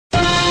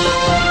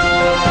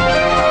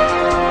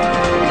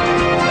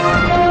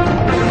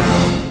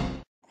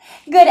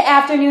Good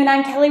afternoon,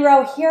 I'm Kelly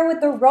Rowe here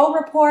with the Rowe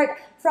Report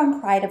from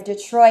Pride of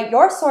Detroit,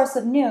 your source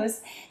of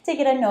news to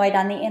get annoyed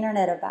on the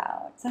internet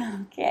about.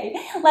 Okay,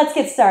 let's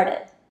get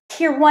started.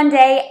 Here one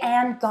day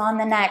and gone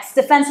the next.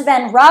 Defensive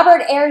end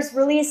Robert Ayers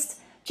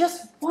released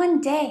just one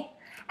day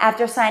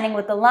after signing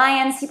with the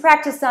Lions. He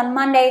practiced on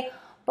Monday,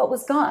 but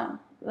was gone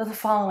the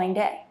following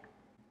day.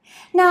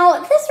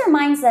 Now, this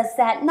reminds us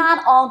that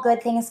not all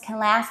good things can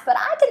last, but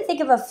I can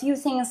think of a few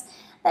things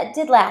that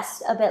did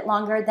last a bit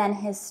longer than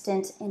his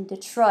stint in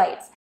Detroit.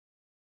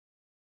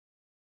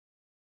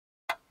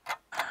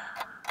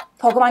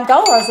 Pokemon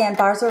Go, Roseanne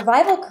Barr's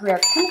revival career,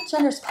 Kendall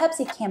Jenner's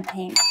Pepsi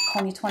campaign,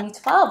 Coney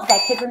 2012,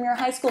 that kid from your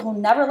high school who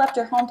never left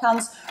your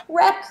hometown's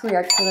rap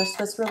career, Taylor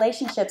Swift's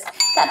relationships,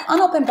 that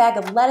unopened bag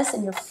of lettuce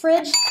in your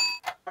fridge,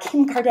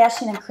 Kim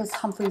Kardashian and Chris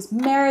Humphrey's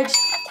marriage,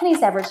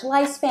 Kenny's average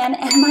lifespan,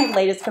 and my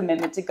latest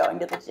commitment to going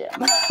to the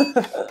gym.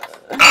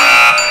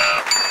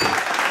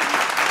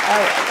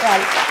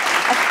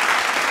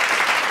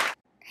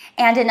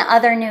 And in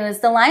other news,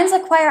 the Lions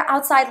acquire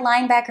outside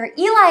linebacker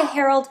Eli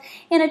Harold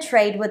in a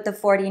trade with the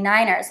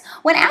 49ers.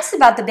 When asked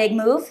about the big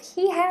move,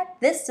 he had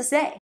this to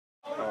say.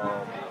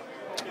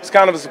 It's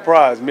kind of a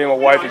surprise. Me and my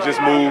wife had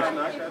just moved.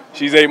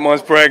 She's 8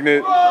 months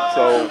pregnant,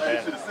 so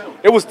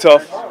it was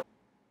tough.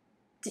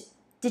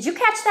 Did you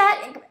catch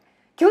that?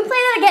 Can we play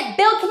that again?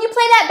 Bill, can you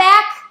play that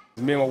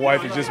back? Me and my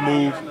wife had just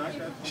moved.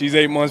 She's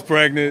 8 months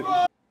pregnant.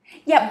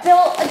 Yeah,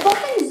 Bill, go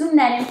ahead and zoom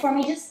that in for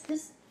me. Just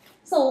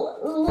a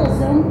little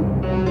zoom.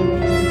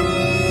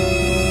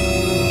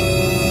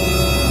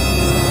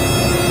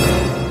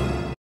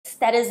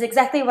 That is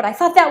exactly what I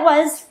thought that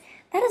was.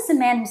 That is the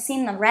man who's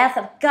seen the wrath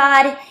of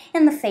God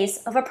in the face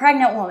of a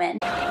pregnant woman.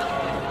 Now,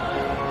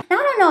 I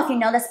don't know if you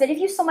know this, but if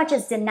you so much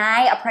as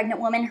deny a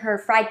pregnant woman her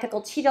fried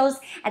pickled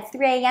Cheetos at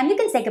 3 a.m., you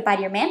can say goodbye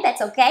to your man.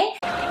 That's okay.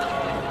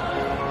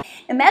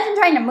 Imagine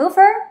trying to move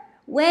her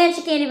when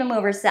she can't even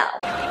move herself.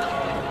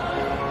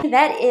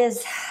 That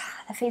is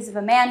the face of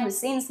a man who's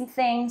seen some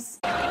things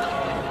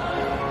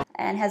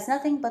and has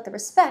nothing but the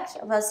respect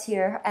of us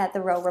here at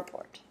the Rowe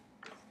Report.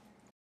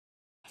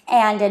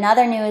 And in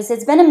other news,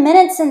 it's been a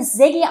minute since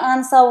Ziggy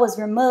Ansah was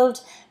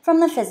removed from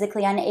the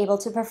physically unable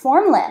to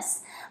perform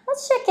list.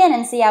 Let's check in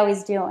and see how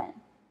he's doing.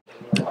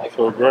 I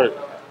feel great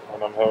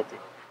when I'm healthy.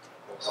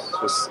 It's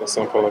just as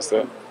simple as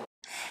that.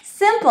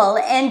 Simple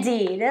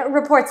indeed.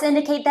 Reports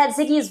indicate that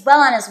Ziggy is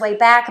well on his way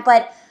back,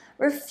 but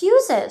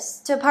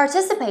refuses to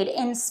participate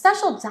in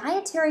special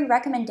dietary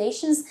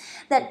recommendations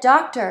that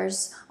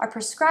doctors are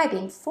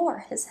prescribing for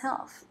his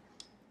health.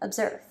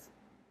 Observe.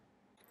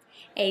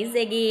 Hey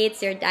Ziggy,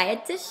 it's your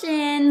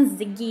dietitian,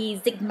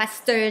 Ziggy,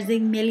 Zigmaster,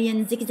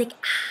 Zigmillion, Zig.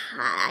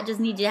 I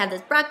just need you to have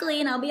this broccoli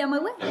and I'll be on my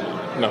way.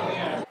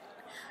 No.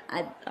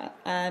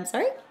 I'm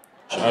sorry?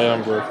 I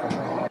am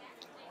grateful.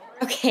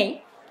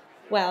 Okay.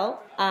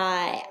 Well,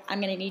 I'm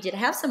going to need you to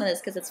have some of this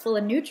because it's full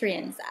of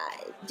nutrients.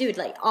 Dude,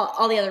 like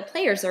all the other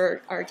players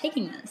are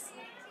taking this.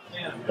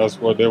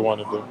 That's what they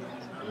want to do.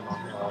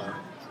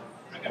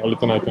 Only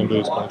thing I can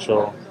do is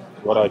control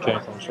what I can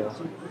control.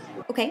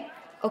 Okay.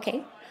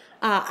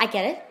 I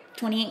get it.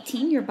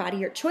 2018, your body,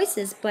 your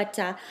choices, but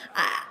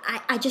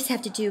I just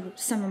have to do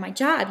some of my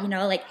job, you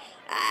know, like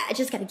I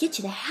just got to get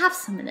you to have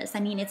some of this. I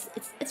mean, it's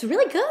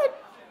really good.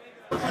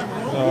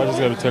 No, I just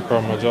got to take care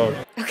of my job.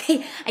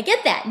 Okay, I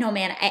get that. No,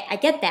 man, I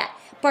get that.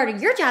 Part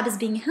of your job is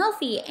being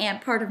healthy, and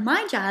part of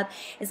my job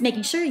is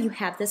making sure you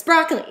have this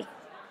broccoli.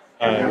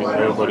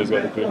 Everybody's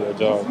got to do their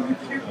job, and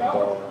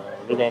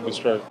we're going to be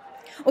straight.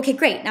 Okay,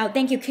 great. Now,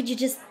 thank you. Could you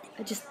just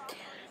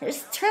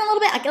turn a little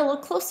bit, like a little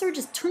closer,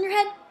 just turn your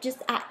head.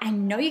 I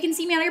know you can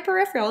see me on your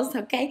peripherals,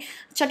 okay?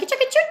 Chucky, choo,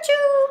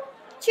 choo.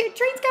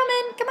 Train's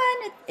coming, come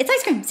on. It's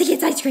ice cream, Ziggy,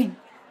 it's ice cream.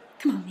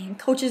 Come on, man,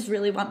 coaches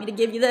really want me to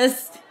give you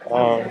this.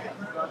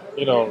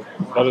 You know,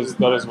 that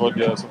is what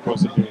they're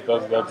supposed to do.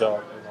 That's their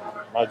job. You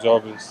know, my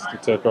job is to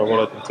take care of what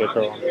I can take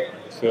care of on the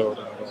field,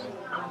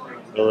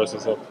 and the rest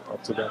is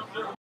up to them.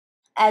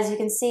 As you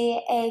can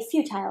see, a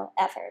futile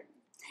effort.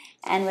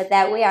 And with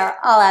that, we are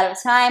all out of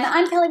time.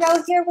 I'm Kelly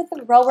Rowe here with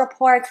the Rowe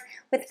Report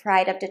with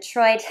Pride of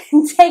Detroit.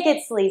 Take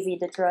it sleazy,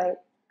 Detroit.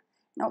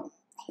 Nope,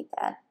 I hate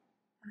that.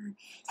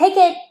 Take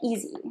it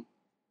easy. A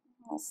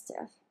little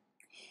stiff.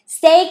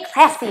 Stay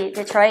classy,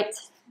 Detroit.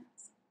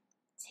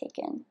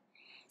 Taken.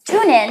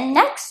 Tune in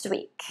next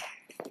week.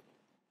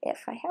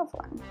 If I have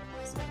one.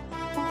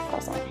 Of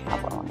course I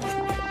have one.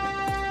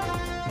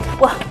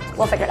 Well,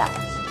 we'll figure it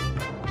out.